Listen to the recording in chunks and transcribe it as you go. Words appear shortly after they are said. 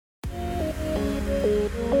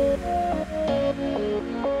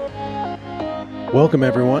Welcome,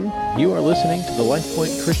 everyone. You are listening to the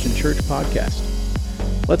LifePoint Christian Church podcast.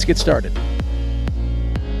 Let's get started.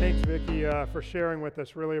 Thanks, Vicki, for sharing with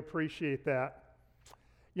us. Really appreciate that.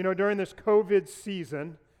 You know, during this COVID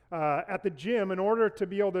season, at the gym, in order to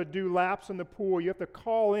be able to do laps in the pool, you have to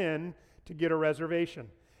call in to get a reservation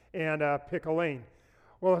and pick a lane.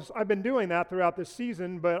 Well, I've been doing that throughout this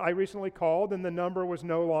season, but I recently called and the number was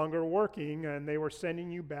no longer working, and they were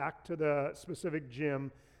sending you back to the specific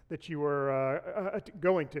gym that you were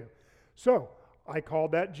going to. So I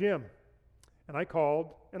called that gym, and I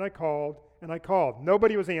called, and I called, and I called.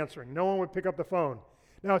 Nobody was answering. No one would pick up the phone.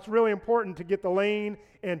 Now, it's really important to get the lane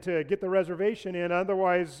and to get the reservation in.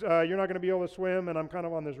 Otherwise, you're not going to be able to swim, and I'm kind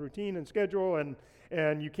of on this routine and schedule,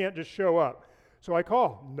 and you can't just show up. So I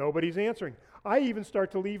call. Nobody's answering. I even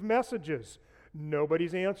start to leave messages.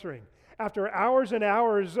 Nobody's answering. After hours and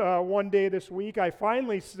hours one day this week, I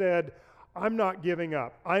finally said, I'm not giving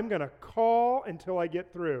up. I'm going to call until I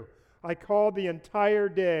get through. I called the entire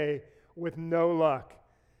day with no luck.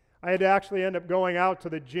 I had to actually end up going out to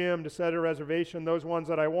the gym to set a reservation. Those ones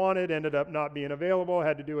that I wanted ended up not being available. I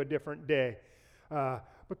had to do a different day.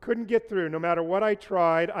 But couldn't get through. No matter what I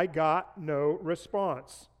tried, I got no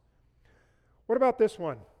response. What about this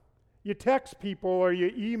one? You text people or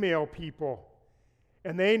you email people,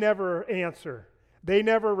 and they never answer. They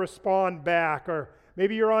never respond back. Or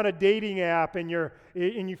maybe you're on a dating app and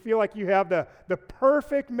you feel like you have the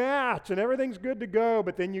perfect match and everything's good to go,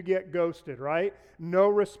 but then you get ghosted, right? No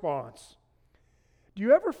response. Do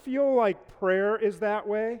you ever feel like prayer is that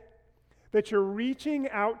way? That you're reaching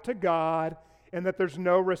out to God and that there's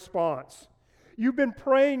no response. You've been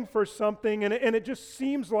praying for something and it just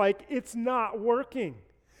seems like it's not working.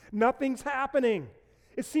 Nothing's happening.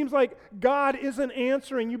 It seems like God isn't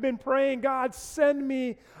answering. You've been praying, God, send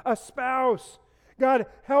me a spouse. God,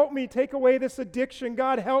 help me take away this addiction.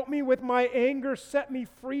 God, help me with my anger. Set me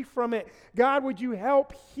free from it. God, would you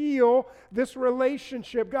help heal this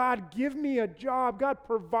relationship? God, give me a job. God,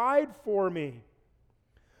 provide for me.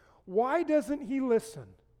 Why doesn't he listen?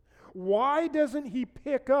 Why doesn't he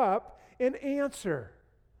pick up and answer?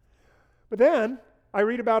 But then I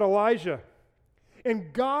read about Elijah.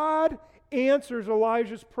 And God answers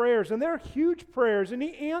Elijah's prayers, and they're huge prayers, and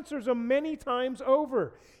he answers them many times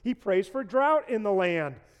over. He prays for drought in the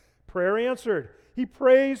land. Prayer answered. He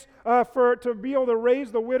prays to be able to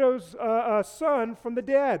raise the widow's son from the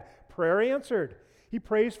dead. Prayer answered. He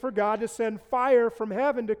prays for God to send fire from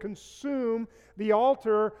heaven to consume the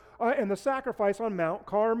altar and the sacrifice on Mount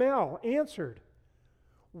Carmel. Answered.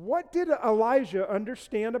 What did Elijah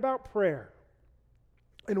understand about prayer?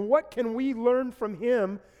 And what can we learn from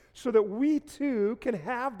him so that we too can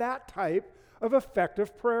have that type of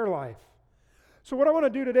effective prayer life? So what I want to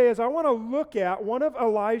do today is I want to look at one of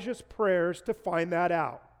Elijah's prayers to find that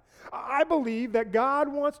out. I believe that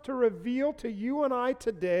God wants to reveal to you and I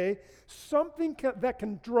today something that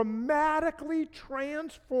can dramatically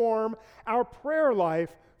transform our prayer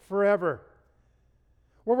life forever.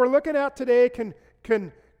 What we're looking at today can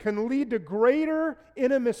lead to greater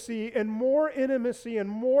intimacy and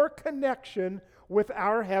more connection with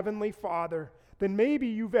our Heavenly Father than maybe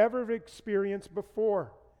you've ever experienced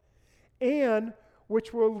before, and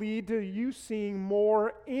which will lead to you seeing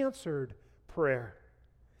more answered prayer.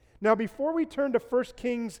 Now, before we turn to 1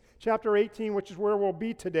 Kings chapter 18, which is where we'll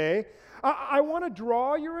be today, I want to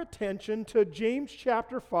draw your attention to James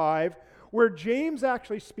chapter 5, where James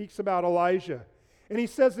actually speaks about Elijah. And he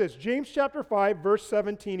says this, James chapter 5, verse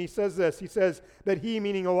 17, he says this. He says that he,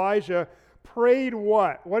 meaning Elijah, prayed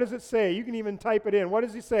what? What does it say? You can even type it in. What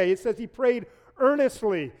does he say? It says he prayed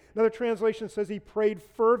earnestly. Another translation says he prayed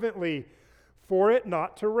fervently for it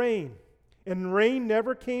not to rain. And rain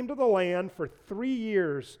never came to the land for 3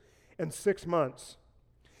 years and 6 months.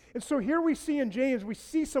 And so here we see in James, we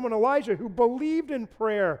see someone, Elijah, who believed in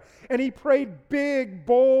prayer, and he prayed big,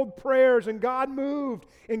 bold prayers, and God moved,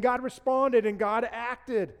 and God responded, and God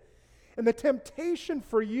acted. And the temptation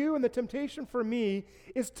for you and the temptation for me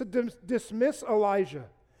is to dismiss Elijah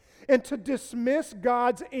and to dismiss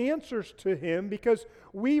God's answers to him because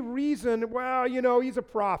we reason, well, you know, he's a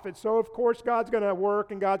prophet, so of course God's going to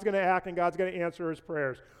work, and God's going to act, and God's going to answer his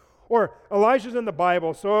prayers. Or Elijah's in the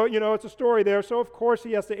Bible, so, you know, it's a story there, so of course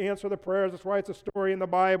he has to answer the prayers. That's why it's a story in the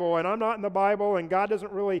Bible, and I'm not in the Bible, and God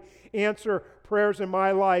doesn't really answer prayers in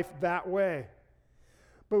my life that way.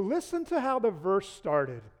 But listen to how the verse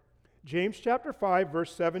started. James chapter 5,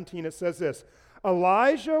 verse 17, it says this,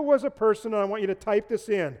 Elijah was a person, and I want you to type this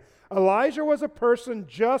in. Elijah was a person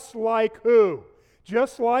just like who?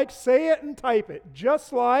 Just like, say it and type it,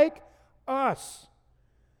 just like us.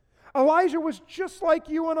 Elijah was just like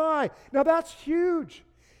you and I. Now that's huge.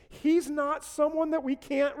 He's not someone that we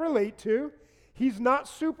can't relate to. He's not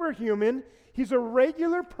superhuman. He's a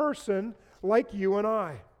regular person like you and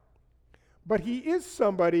I. But he is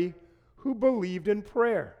somebody who believed in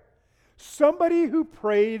prayer. Somebody who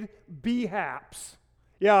prayed BHAPs.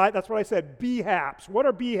 Yeah, that's what I said, BHAPs. What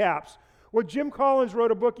are BHAPs? Well, Jim Collins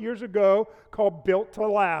wrote a book years ago called Built to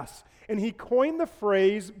Last, and he coined the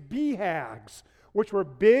phrase BHAGs, which were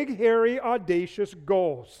big, hairy, audacious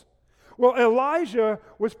goals. Well, Elijah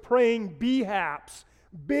was praying BHAPs,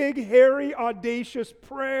 big, hairy, audacious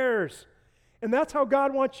prayers. And that's how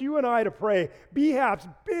God wants you and I to pray. BHAPs,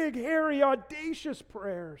 big, hairy, audacious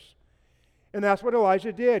prayers. And that's what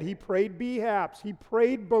Elijah did. He prayed BHAPs. He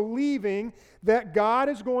prayed believing that God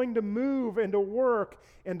is going to move and to work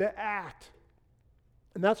and to act.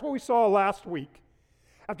 And that's what we saw last week.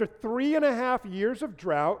 After 3.5 years of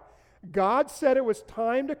drought, God said it was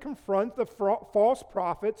time to confront the false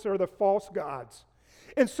prophets or the false gods.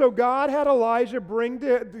 And so God had Elijah bring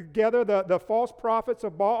together the false prophets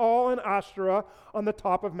of Baal and Ashtoreth on the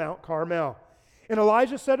top of Mount Carmel. And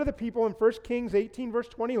Elijah said to the people in 1 Kings 18, verse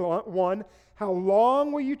 21, "How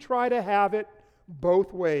long will you try to have it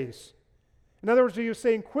both ways?" In other words, he was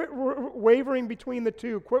saying, quit wavering between the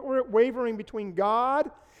two. Quit wavering between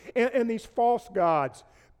God and these false gods.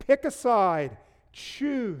 Pick a side.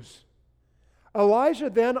 Choose. Elijah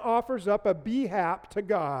then offers up a BHAP to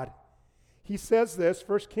God. He says this,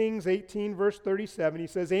 1 Kings 18, verse 37. He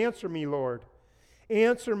says, "Answer me, Lord.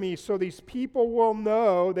 Answer me so these people will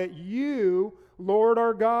know that you, Lord,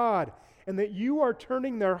 are God, and that you are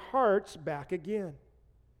turning their hearts back again."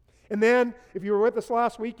 And then, if you were with us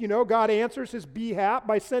last week, you know God answers his BHAP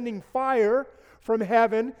by sending fire from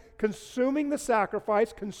heaven, consuming the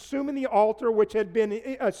sacrifice, consuming the altar, which had been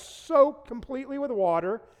soaked completely with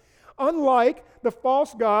water. Unlike the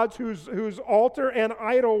false gods whose altar and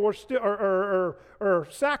idol were still, or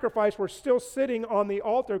sacrifice were still sitting on the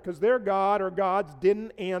altar because their god or gods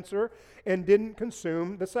didn't answer and didn't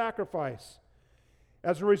consume the sacrifice.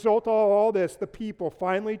 As a result of all this, the people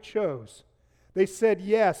finally chose. They said,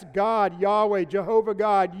 "Yes, God, Yahweh, Jehovah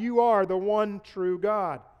God, you are the one true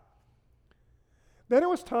God." Then it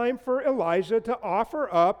was time for Elijah to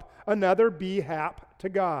offer up another BHAP to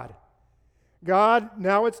God. "God,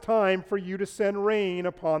 now it's time for you to send rain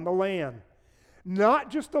upon the land. Not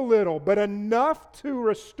just a little, but enough to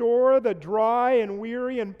restore the dry and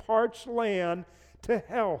weary and parched land to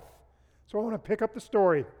health." So I want to pick up the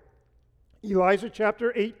story. Elijah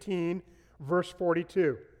chapter 18, verse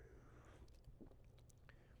 42.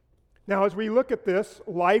 Now, as we look at this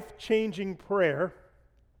life-changing prayer,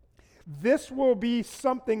 this will be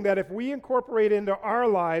something that if we incorporate into our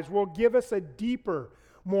lives will give us a deeper,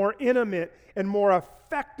 more intimate, and more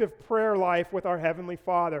effective prayer life with our Heavenly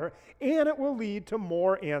Father, and it will lead to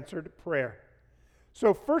more answered prayer.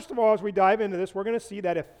 So first of all, as we dive into this, we're going to see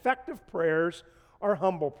that effective prayers are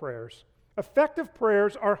humble prayers. Effective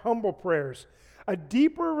prayers are humble prayers. A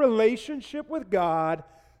deeper relationship with God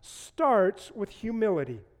starts with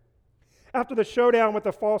humility. After the showdown with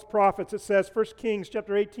the false prophets, it says, 1 Kings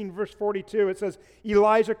chapter 18, verse 42, it says,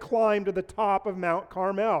 Elijah climbed to the top of Mount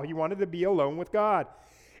Carmel. He wanted to be alone with God.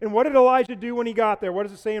 And what did Elijah do when he got there? What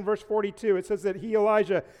does it say in verse 42? It says that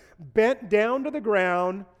Elijah, bent down to the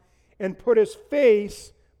ground and put his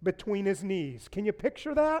face between his knees. Can you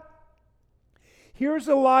picture that? Here's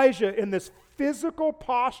Elijah in this physical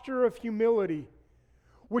posture of humility,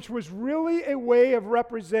 which was really a way of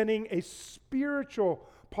representing a spiritual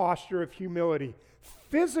posture of humility,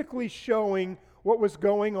 physically showing what was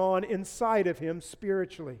going on inside of him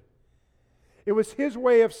spiritually. It was his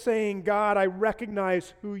way of saying, God, I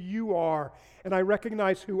recognize who you are, and I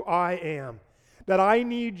recognize who I am, that I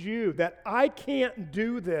need you, that I can't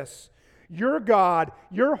do this. You're God,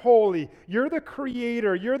 you're holy, you're the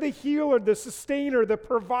creator, you're the healer, the sustainer, the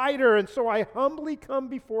provider, and so I humbly come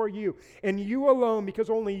before you, and you alone, because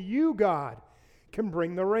only you, God, can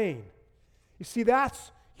bring the rain. You see,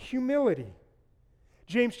 that's humility.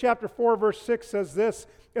 James chapter 4, verse 6 says this,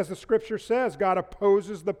 as the scripture says, God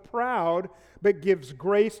opposes the proud, but gives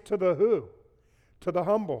grace to the who? To the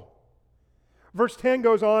humble. Verse 10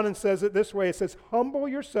 goes on and says it this way. It says, humble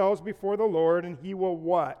yourselves before the Lord, and he will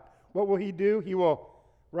what? What will he do? He will,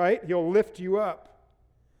 right? He'll lift you up.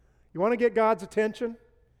 You want to get God's attention?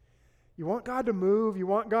 You want God to move? You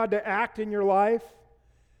want God to act in your life?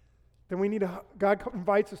 Then God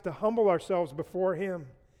invites us to humble ourselves before him.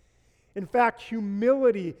 In fact,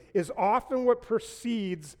 humility is often what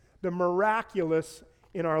precedes the miraculous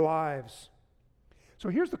in our lives. So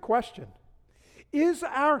here's the question. Is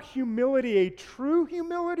our humility a true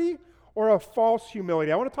humility or a false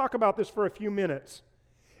humility? I want to talk about this for a few minutes.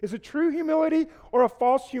 Is it true humility or a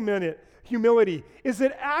false humility? Is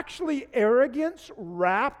it actually arrogance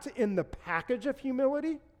wrapped in the package of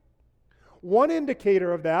humility? One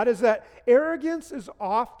indicator of that is that arrogance is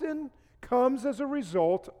often comes as a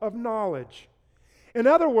result of knowledge. In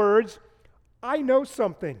other words, I know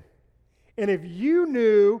something, and if you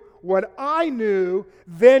knew what I knew,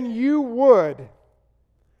 then you would.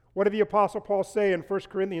 What did the Apostle Paul say in 1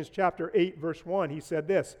 Corinthians chapter 8, verse 1? He said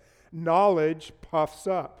this, knowledge puffs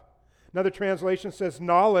up. Another translation says,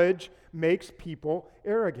 knowledge makes people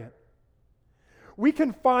arrogant. We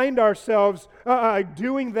can find ourselves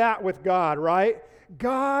doing that with God, right?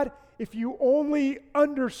 God, if you only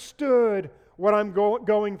understood what I'm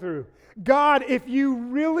going through. God, if you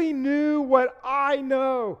really knew what I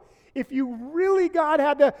know. If you really, God,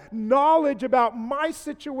 had the knowledge about my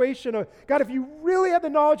situation, God, if you really had the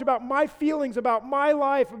knowledge about my feelings, about my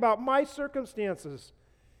life, about my circumstances.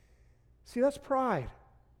 See, that's pride.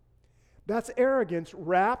 That's arrogance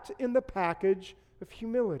wrapped in the package of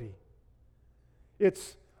humility.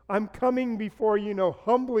 It's, I'm coming before you,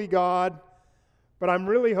 humbly, God, but I'm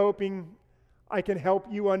really hoping I can help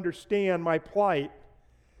you understand my plight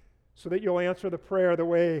so that you'll answer the prayer the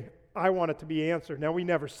way I want it to be answered. Now, we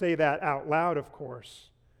never say that out loud, of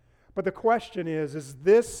course. But the question is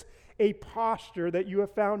this a posture that you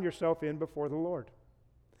have found yourself in before the Lord?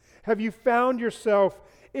 Have you found yourself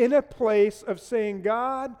in a place of saying,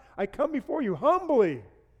 God, I come before you humbly,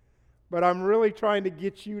 but I'm really trying to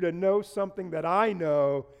get you to know something that I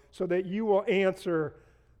know so that you will answer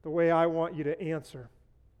the way I want you to answer.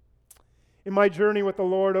 In my journey with the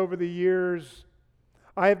Lord over the years,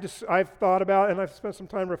 I've thought about, and I've spent some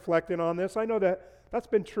time reflecting on this. I know that's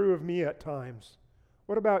been true of me at times.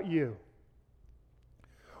 What about you?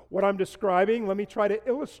 What I'm describing, let me try to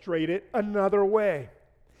illustrate it another way.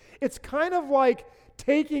 It's kind of like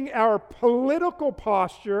taking our political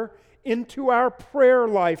posture into our prayer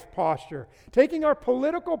life posture. Taking our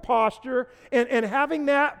political posture and having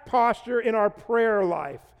that posture in our prayer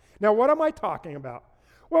life. Now, what am I talking about?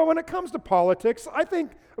 Well, when it comes to politics, I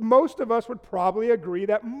think most of us would probably agree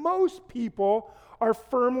that most people are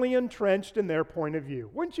firmly entrenched in their point of view.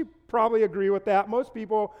 Wouldn't you probably agree with that? Most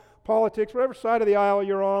people, politics, whatever side of the aisle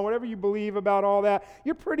you're on, whatever you believe about all that,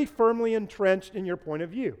 you're pretty firmly entrenched in your point of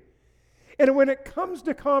view. And when it comes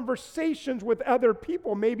to conversations with other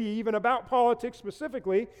people, maybe even about politics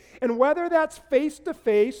specifically, and whether that's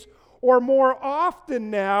face-to-face or more often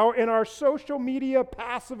now in our social media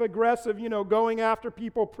passive-aggressive, going after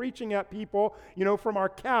people, preaching at people, from our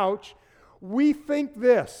couch, we think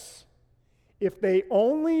this, if they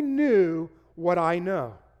only knew what I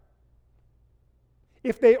know.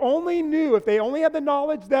 If they only knew, if they only had the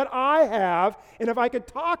knowledge that I have, and if I could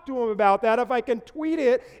talk to them about that, if I can tweet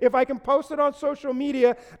it, if I can post it on social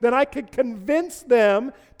media, then I could convince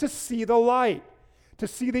them to see the light, to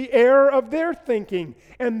see the error of their thinking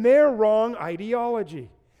and their wrong ideology.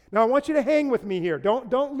 Now, I want you to hang with me here.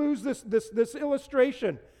 Don't lose this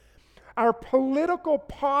illustration. Our political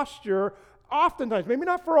posture, oftentimes, maybe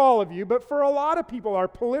not for all of you, but for a lot of people, our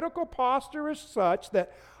political posture is such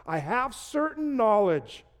that I have certain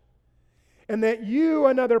knowledge, and that you,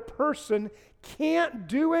 another person, can't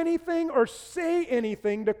do anything or say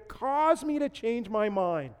anything to cause me to change my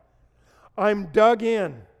mind. I'm dug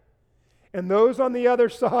in. And those on the other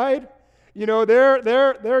side,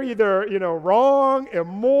 they're either, wrong,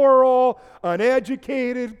 immoral,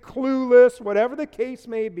 uneducated, clueless, whatever the case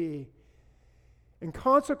may be. And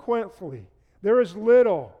consequently, there is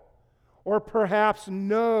little or perhaps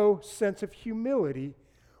no sense of humility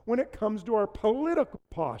when it comes to our political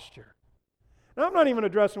posture. Now, I'm not even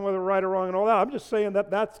addressing whether right or wrong and all that. I'm just saying that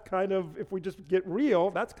that's kind of, if we just get real,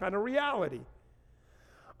 that's kind of reality.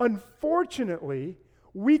 Unfortunately,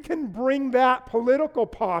 we can bring that political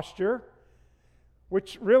posture,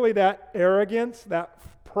 which really that arrogance, that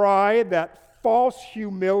pride, that false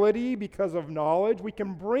humility because of knowledge, we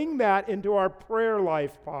can bring that into our prayer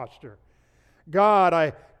life posture. God,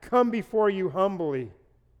 I come before you humbly,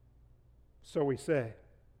 so we say.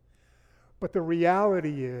 But the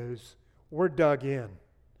reality is, we're dug in.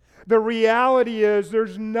 The reality is,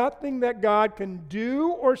 there's nothing that God can do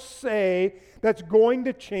or say that's going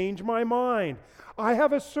to change my mind. I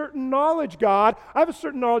have a certain knowledge, God. I have a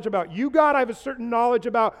certain knowledge about you, God. I have a certain knowledge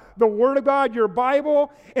about the Word of God, your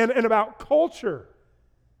Bible, and about culture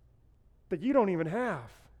that you don't even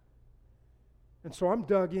have. And so I'm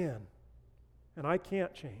dug in, and I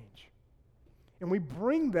can't change. And we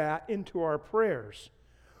bring that into our prayers.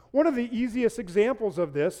 One of the easiest examples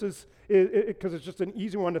of this is because it's just an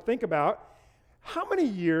easy one to think about. How many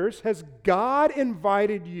years has God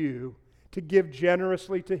invited you to give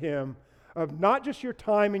generously to Him of not just your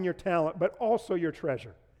time and your talent, but also your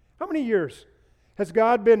treasure? How many years has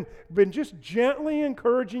God been just gently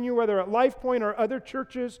encouraging you, whether at LifePoint or other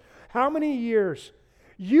churches? How many years?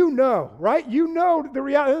 You know, right? You know the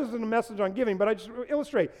reality. This isn't a message on giving, but I just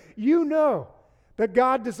illustrate. You know that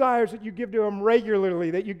God desires that you give to Him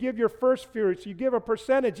regularly, that you give your first fruits, you give a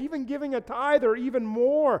percentage, even giving a tithe or even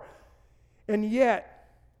more. And yet,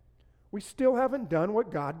 we still haven't done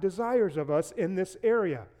what God desires of us in this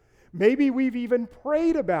area. Maybe we've even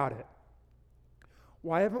prayed about it.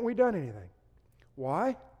 Why haven't we done anything?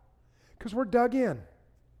 Why? Because we're dug in.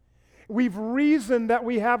 We've reasoned that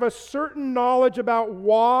we have a certain knowledge about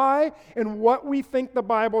why and what we think the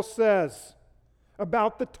Bible says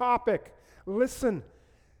about the topic. Listen,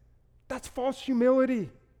 that's false humility.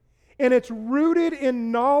 And it's rooted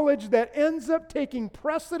in knowledge that ends up taking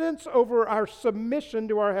precedence over our submission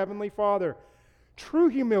to our Heavenly Father. True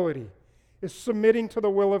humility is submitting to the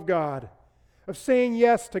will of God, of saying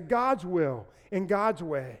yes to God's will and God's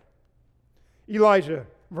way. Elijah,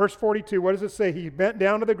 verse 42, what does it say? He bent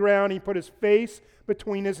down to the ground, he put his face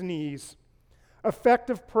between his knees.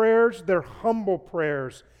 Effective prayers, they're humble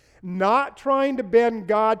prayers. Not trying to bend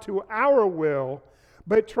God to our will,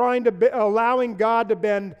 but allowing God to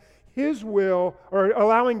bend His will, or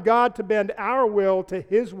allowing God to bend our will to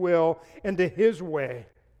His will and to His way.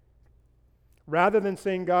 Rather than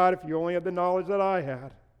saying, God, if you only had the knowledge that I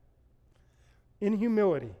had. In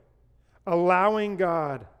humility, allowing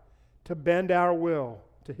God to bend our will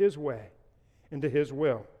to His way and to His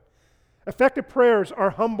will. Effective prayers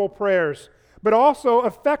are humble prayers, but also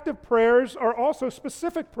effective prayers are also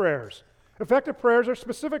specific prayers. Effective prayers are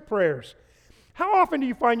specific prayers. How often do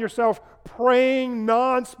you find yourself praying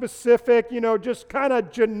non-specific, just kind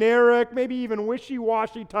of generic, maybe even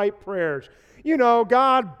wishy-washy type prayers?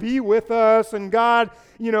 God, be with us, and God,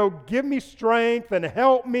 give me strength and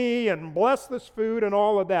help me and bless this food and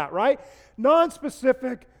all of that, right?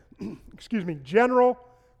 Non-specific, general,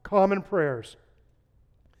 common prayers.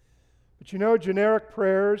 But generic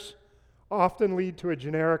prayers often lead to a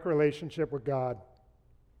generic relationship with God,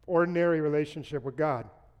 ordinary relationship with God.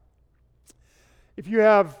 If you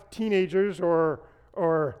have teenagers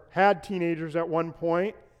or had teenagers at one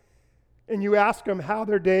point, and you ask them how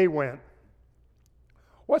their day went,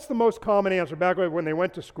 what's the most common answer? Back when they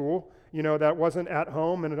went to school, that wasn't at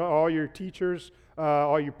home, and all your teachers,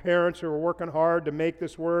 all your parents who were working hard to make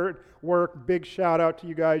this work, big shout out to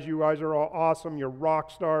you guys. You guys are all awesome. You're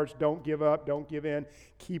rock stars. Don't give up. Don't give in.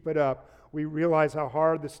 Keep it up. We realize how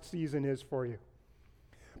hard this season is for you.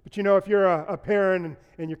 But if you're a parent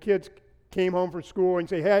and your kids came home from school and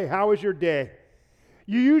say, hey, how was your day?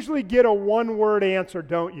 You usually get a one-word answer,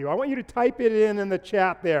 don't you? I want you to type it in the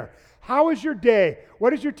chat there. How was your day?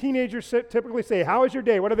 What does your teenagers typically say? How was your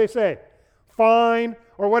day? What do they say? Fine.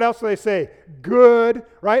 Or what else do they say? Good,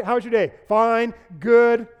 right? How was your day? Fine,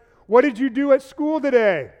 good. What did you do at school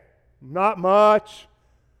today? Not much.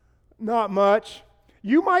 Not much.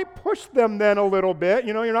 You might push them then a little bit.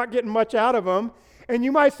 You're not getting much out of them. And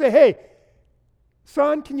you might say, hey,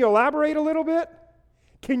 son, can you elaborate a little bit?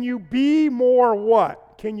 Can you be more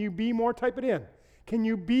what? Can you be more, type it in. Can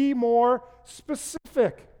you be more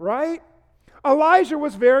specific, right? Elijah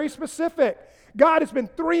was very specific. God, it's been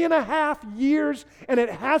 3.5 years and it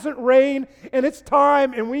hasn't rained and it's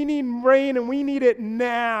time and we need rain and we need it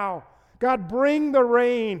now. God, bring the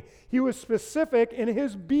rain. He was specific in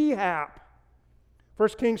his BHAP. 1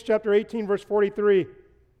 Kings chapter 18, verse 43.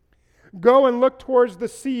 Go and look towards the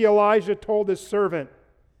sea, Elijah told his servant.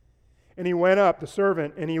 And he went up, the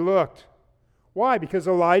servant, and he looked. Why? Because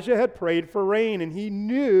Elijah had prayed for rain, and he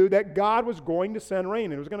knew that God was going to send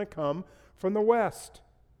rain. It was going to come from the west.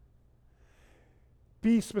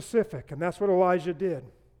 Be specific, and that's what Elijah did.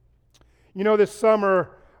 This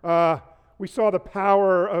summer, we saw the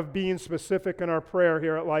power of being specific in our prayer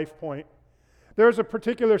here at LifePoint. There was a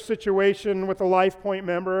particular situation with a LifePoint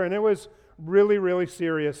member, and it was really, really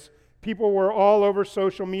serious. People were all over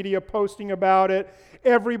social media posting about it.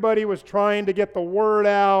 Everybody was trying to get the word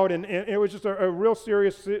out, and it was just a real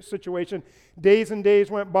serious situation. Days and days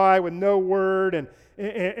went by with no word,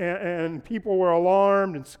 and people were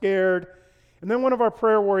alarmed and scared. And then one of our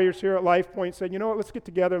prayer warriors here at LifePoint said, let's get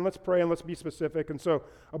together and let's pray and let's be specific. And so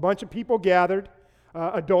a bunch of people gathered,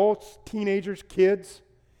 adults, teenagers, kids,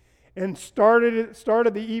 and started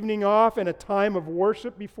the evening off in a time of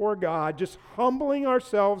worship before God, just humbling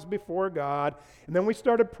ourselves before God. And then we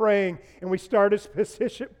started praying, and we started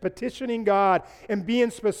petitioning God and being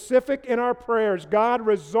specific in our prayers. God,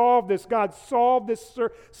 resolve this. God, solve this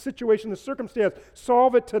situation, the circumstance.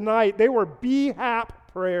 Solve it tonight. They were BHAP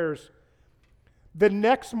prayers. The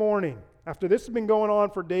next morning, After this has been going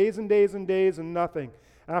on for days and days and days and nothing,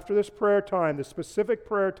 after this prayer time, the specific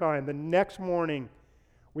prayer time, the next morning,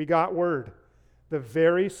 we got word. The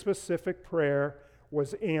very specific prayer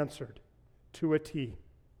was answered to a T.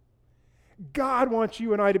 God wants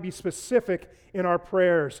you and I to be specific in our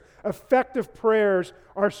prayers. Effective prayers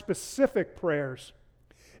are specific prayers.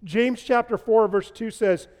 James chapter 4, verse 2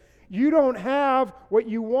 says, you don't have what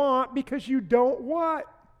you want because you don't what?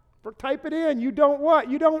 Type it in. You don't what?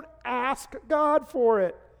 You don't ask God for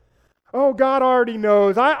it. Oh, God already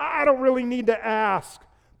knows. I don't really need to ask.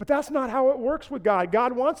 But that's not how it works with God.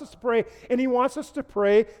 God wants us to pray, and He wants us to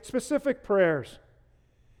pray specific prayers.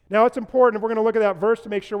 Now, it's important, if we're going to look at that verse, to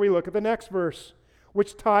make sure we look at the next verse,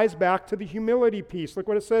 which ties back to the humility piece. Look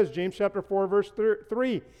what it says, James chapter 4, verse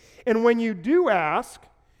 3. And when you do ask,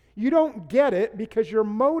 you don't get it because your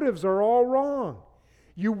motives are all wrong.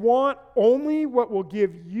 You want only what will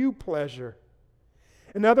give you pleasure.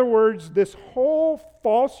 In other words, this whole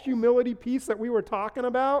false humility piece that we were talking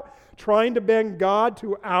about, trying to bend God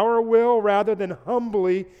to our will rather than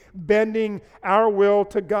humbly bending our will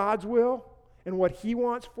to God's will and what He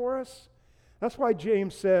wants for us. That's why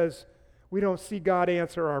James says we don't see God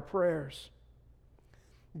answer our prayers.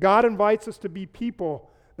 God invites us to be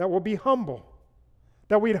people that will be humble,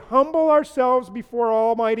 that we'd humble ourselves before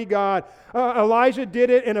Almighty God. Elijah did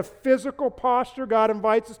it in a physical posture. God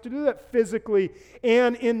invites us to do that physically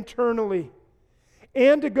and internally,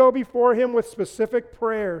 and to go before Him with specific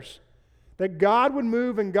prayers, that God would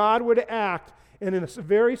move and God would act in a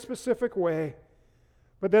very specific way.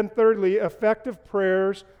 But then thirdly, effective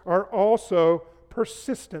prayers are also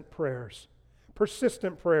persistent prayers.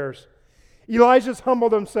 Persistent prayers. Elijah's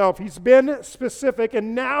humbled himself. He's been specific,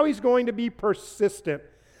 and now he's going to be persistent.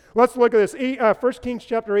 Let's look at this. 1 Kings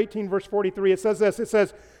chapter 18, verse 43. It says this. It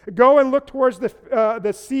says, go and look towards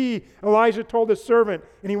the sea, Elijah told his servant.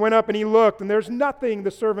 And he went up and he looked, and there's nothing,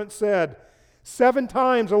 the servant said. 7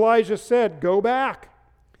 times Elijah said, go back.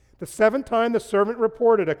 The 7th time the servant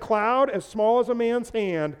reported, a cloud as small as a man's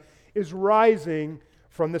hand is rising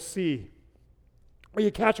from the sea. Are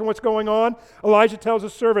you catching what's going on? Elijah tells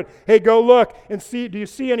his servant, hey, go look and see. Do you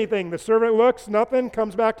see anything? The servant looks, nothing.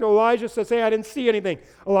 Comes back to Elijah, says, hey, I didn't see anything.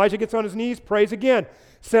 Elijah gets on his knees, prays again,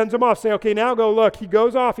 sends him off. Say, okay, now go look. He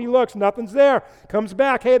goes off, he looks, nothing's there. Comes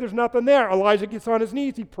back, hey, there's nothing there. Elijah gets on his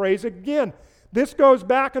knees, he prays again. This goes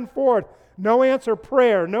back and forth. No answer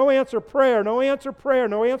prayer, no answer prayer, no answer prayer,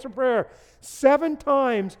 no answer prayer. 7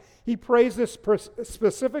 times he prays this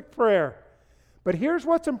specific prayer. But here's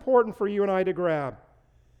what's important for you and I to grab.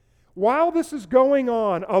 While this is going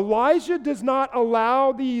on, Elijah does not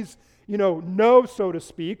allow these, no's, so to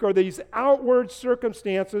speak, or these outward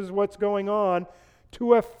circumstances, what's going on,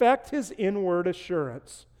 to affect his inward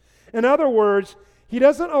assurance. In other words, he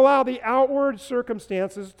doesn't allow the outward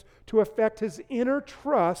circumstances to affect his inner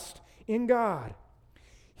trust in God.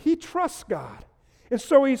 He trusts God. And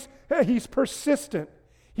so he's persistent.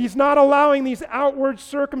 He's not allowing these outward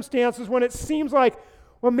circumstances when it seems like,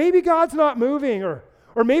 well, maybe God's not moving, or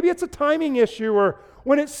maybe it's a timing issue, or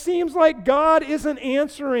when it seems like God isn't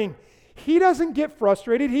answering. He doesn't get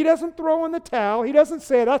frustrated. He doesn't throw in the towel. He doesn't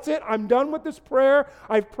say, that's it, I'm done with this prayer.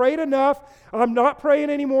 I've prayed enough. I'm not praying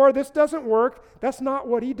anymore. This doesn't work. That's not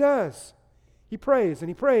what he does. He prays and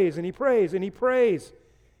he prays and he prays and he prays.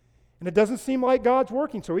 And it doesn't seem like God's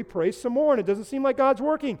working, so he prays some more. And it doesn't seem like God's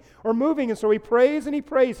working or moving, and so he prays and he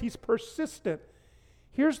prays. He's persistent.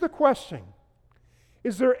 Here's the question.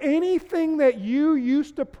 Is there anything that you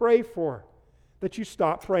used to pray for that you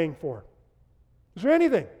stopped praying for? Is there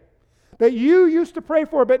anything that you used to pray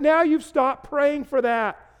for, but now you've stopped praying for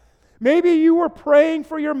that? Maybe you were praying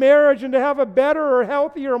for your marriage and to have a better or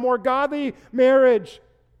healthier or more godly marriage,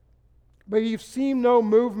 but you've seen no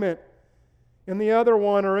movement in the other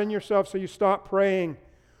one or in yourself, so you stopped praying.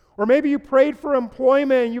 Or maybe you prayed for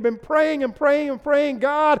employment and you've been praying and praying and praying,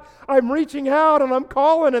 God, I'm reaching out and I'm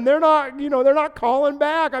calling, and they're not calling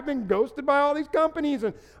back. I've been ghosted by all these companies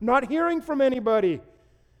and I'm not hearing from anybody.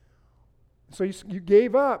 So you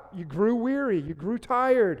gave up, you grew weary, you grew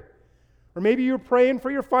tired. Or maybe you were praying for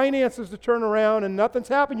your finances to turn around and nothing's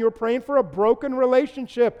happened. You were praying for a broken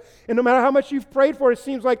relationship, and no matter how much you've prayed for it, it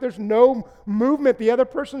seems like there's no movement. The other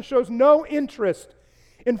person shows no interest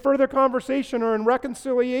in further conversation or in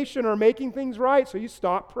reconciliation or making things right, so you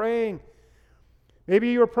stop praying. Maybe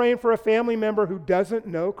you were praying for a family member who doesn't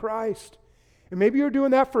know Christ, and maybe you're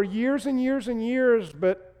doing that for years and years and years,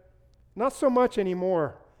 but not so much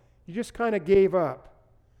anymore. You just kind of gave up.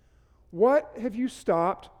 What have you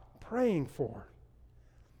stopped praying for?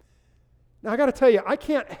 Now I got to tell you, I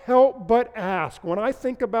can't help but ask when I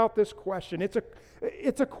think about this question.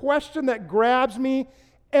 It's a question that grabs me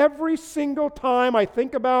every single time I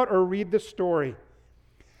think about or read this story.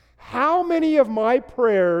 How many of my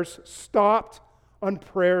prayers stopped on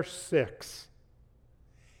prayer 6?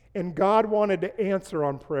 And God wanted to answer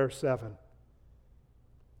on prayer 7.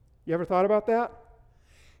 You ever thought about that?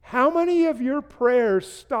 How many of your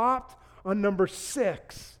prayers stopped on number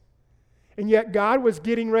 6? And yet God was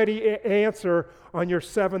getting ready to answer on your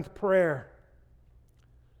 7th prayer.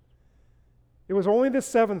 It was only the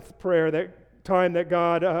 7th prayer that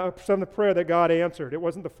God answered. It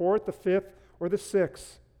wasn't the 4th, the 5th, or the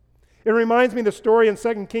 6th. It reminds me of the story in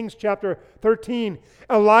 2 Kings chapter 13.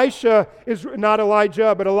 Elisha is with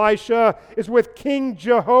King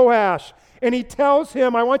Jehoash. And he tells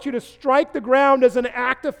him, I want you to strike the ground as an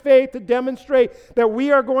act of faith to demonstrate that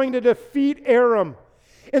we are going to defeat Aram.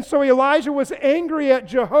 And so Elijah was angry at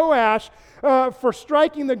Jehoash for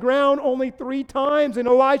striking the ground only 3 times. And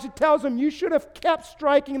Elijah tells him, you should have kept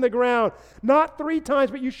striking the ground. Not 3 times,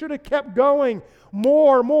 but you should have kept going.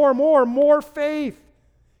 More faith.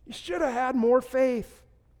 You should have had more faith.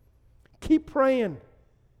 Keep praying.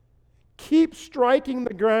 Keep striking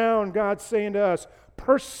the ground, God's saying to us.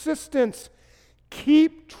 Persistence.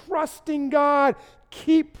 Keep trusting God.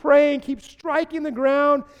 Keep praying. Keep striking the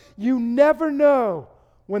ground. You never know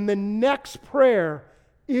when the next prayer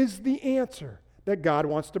is the answer that God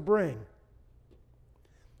wants to bring.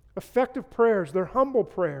 Effective prayers, they're humble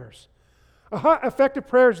prayers. Effective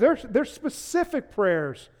prayers, they're specific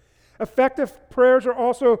prayers. Effective prayers are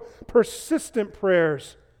also persistent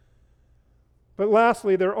prayers. But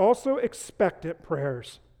lastly, they're also expectant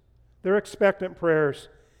prayers. They're expectant prayers.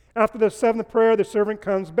 After the 7th prayer, the servant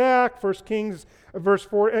comes back. 1 Kings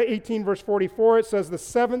 18, verse 44, it says, the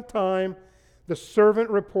 7th time the servant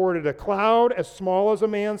reported, a cloud as small as a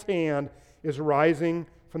man's hand is rising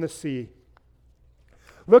from the sea.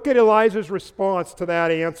 Look at Elijah's response to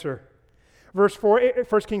that answer. Verse 4,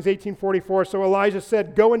 1 Kings 18:44, so Elijah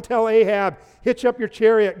said, go and tell Ahab, hitch up your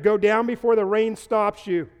chariot, go down before the rain stops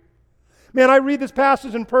you. Man, I read this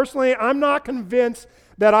passage and personally, I'm not convinced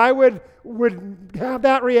that I would have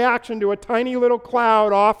that reaction to a tiny little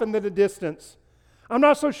cloud off into the distance. I'm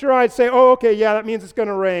not so sure I'd say, oh, okay, yeah, that means it's going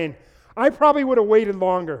to rain. I probably would have waited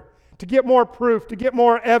longer to get more proof, to get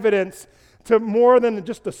more evidence, to more than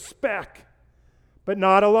just a speck. But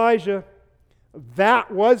not Elijah.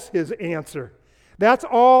 That was his answer. That's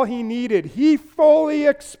all he needed. He fully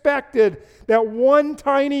expected that one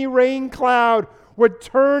tiny rain cloud would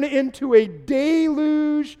turn into a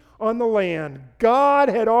deluge on the land. God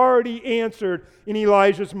had already answered in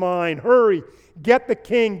Elijah's mind. Hurry, get the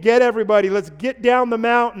king, get everybody. Let's get down the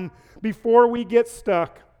mountain before we get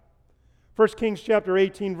stuck. 1 Kings chapter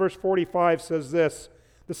 18, verse 45 says this,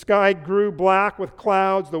 the sky grew black with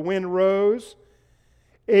clouds, the wind rose.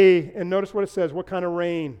 And notice what it says, what kind of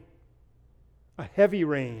rain? A heavy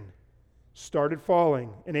rain started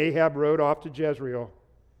falling, and Ahab rode off to Jezreel.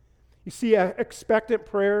 You see, expectant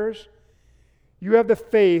prayers, you have the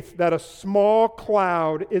faith that a small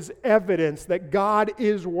cloud is evidence that God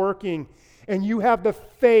is working, and you have the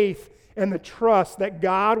faith and the trust that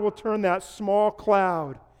God will turn that small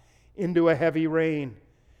cloud into a heavy rain.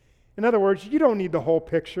 In other words, you don't need the whole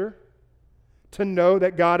picture to know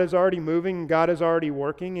that God is already moving and God is already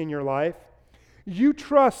working in your life. You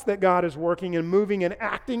trust that God is working and moving and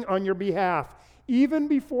acting on your behalf even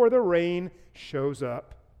before the rain shows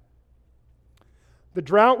up. The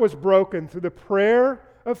drought was broken through the prayer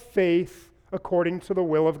of faith according to the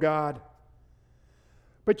will of God.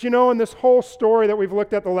 But you know, in this whole story that we've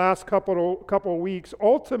looked at the last couple of weeks,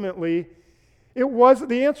 ultimately,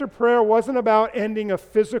 the answered prayer wasn't about ending a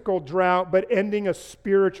physical drought, but ending a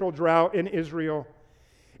spiritual drought in Israel.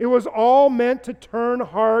 It was all meant to turn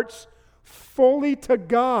hearts fully to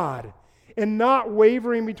God and not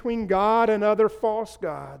wavering between God and other false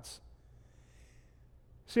gods.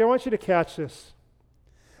 See, I want you to catch this.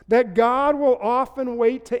 That God will often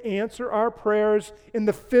wait to answer our prayers in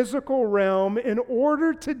the physical realm in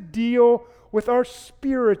order to deal with our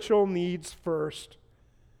spiritual needs first.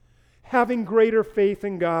 Having greater faith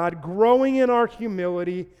in God, growing in our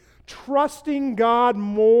humility, trusting God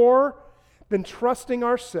more than trusting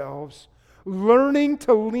ourselves, learning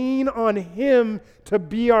to lean on Him to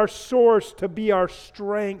be our source, to be our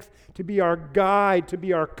strength, to be our guide, to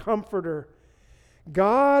be our comforter.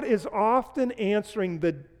 God is often answering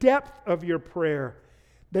the depth of your prayer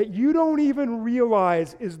that you don't even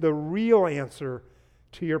realize is the real answer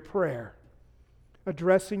to your prayer,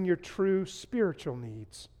 addressing your true spiritual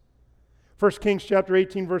needs. 1 Kings chapter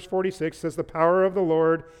 18, verse 46 says, the power of the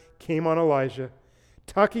Lord came on Elijah.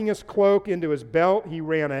 Tucking his cloak into his belt, he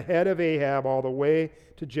ran ahead of Ahab all the way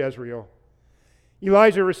to Jezreel.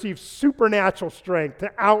 Elijah received supernatural strength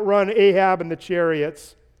to outrun Ahab and the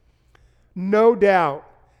chariots. No doubt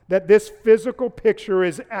that this physical picture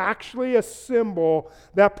is actually a symbol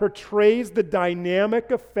that portrays the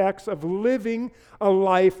dynamic effects of living a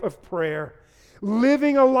life of prayer.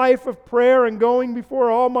 Living a life of prayer and going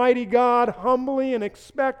before Almighty God humbly and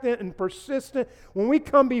expectant and persistent. When we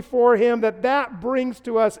come before Him, that brings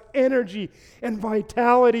to us energy and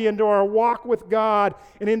vitality into our walk with God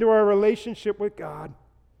and into our relationship with God.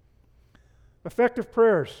 Effective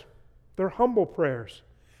prayers, they're humble prayers.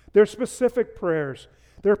 They're specific prayers.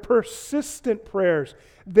 They're persistent prayers.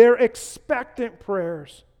 They're expectant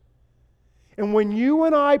prayers. And when you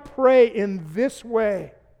and I pray in this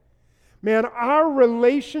way, man, our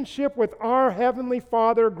relationship with our Heavenly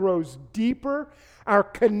Father grows deeper. Our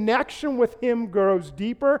connection with Him grows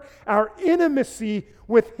deeper. Our intimacy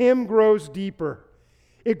with Him grows deeper.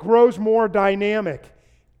 It grows more dynamic.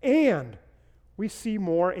 And we see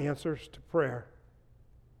more answers to prayer.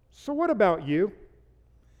 So what about you?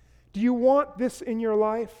 Do you want this in your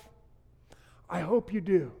life? I hope you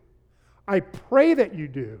do. I pray that you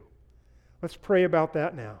do. Let's pray about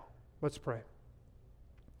that now. Let's pray.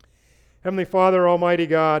 Heavenly Father, Almighty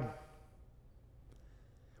God,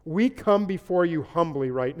 we come before you humbly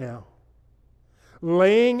right now,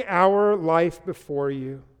 laying our life before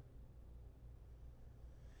you.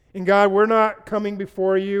 And God, we're not coming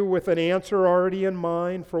before you with an answer already in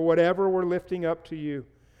mind for whatever we're lifting up to you.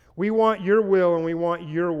 We want your will and we want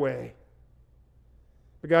your way.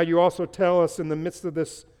 But God, you also tell us in the midst of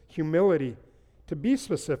this humility to be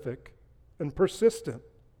specific and persistent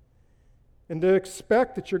and to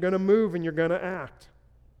expect that you're going to move and you're going to act.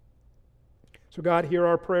 So God, hear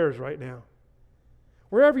our prayers right now.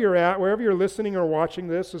 Wherever you're at, wherever you're listening or watching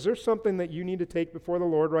this, is there something that you need to take before the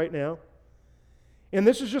Lord right now? And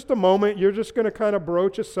this is just a moment, you're just going to kind of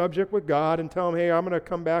broach a subject with God and tell Him, hey, I'm going to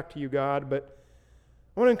come back to you, God, but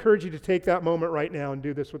I want to encourage you to take that moment right now and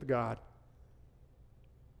do this with God.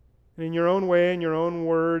 And in your own way, in your own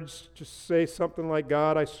words, just say something like,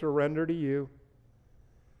 God, I surrender to you.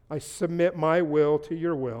 I submit my will to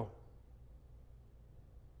your will.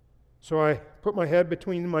 So I put my head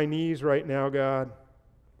between my knees right now, God,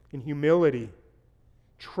 in humility,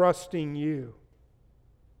 trusting you,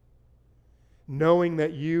 knowing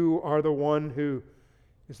that you are the one who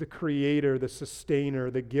is the creator, the sustainer,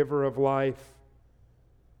 the giver of life,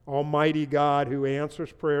 Almighty God who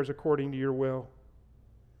answers prayers according to your will.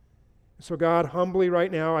 So God, humbly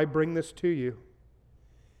right now, I bring this to you.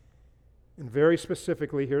 And very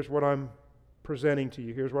specifically, here's what I'm presenting to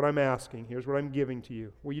you. Here's what I'm asking. Here's what I'm giving to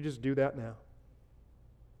you. Will you just do that now?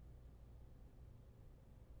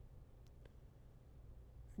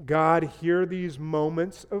 God, hear these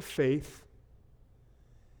moments of faith.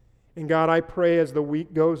 And God, I pray as the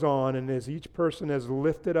week goes on and as each person has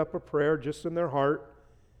lifted up a prayer just in their heart,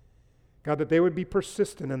 God, that they would be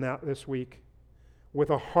persistent in that this week with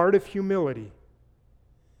a heart of humility,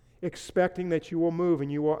 expecting that you will move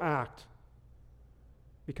and you will act.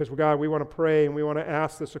 Because, God, we want to pray and we want to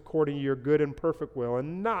ask this according to your good and perfect will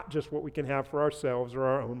and not just what we can have for ourselves or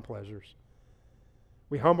our own pleasures.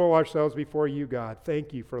 We humble ourselves before you, God.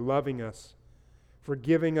 Thank you for loving us, for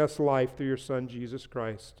giving us life through your Son, Jesus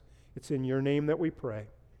Christ. It's in your name that we pray.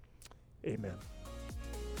 Amen.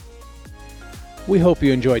 We hope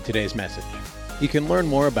you enjoyed today's message. You can learn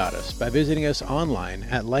more about us by visiting us online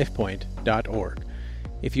at lifepoint.org.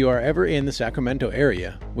 If you are ever in the Sacramento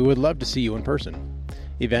area, we would love to see you in person.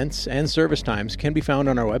 Events and service times can be found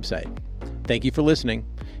on our website. Thank you for listening,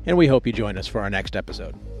 and we hope you join us for our next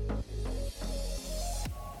episode.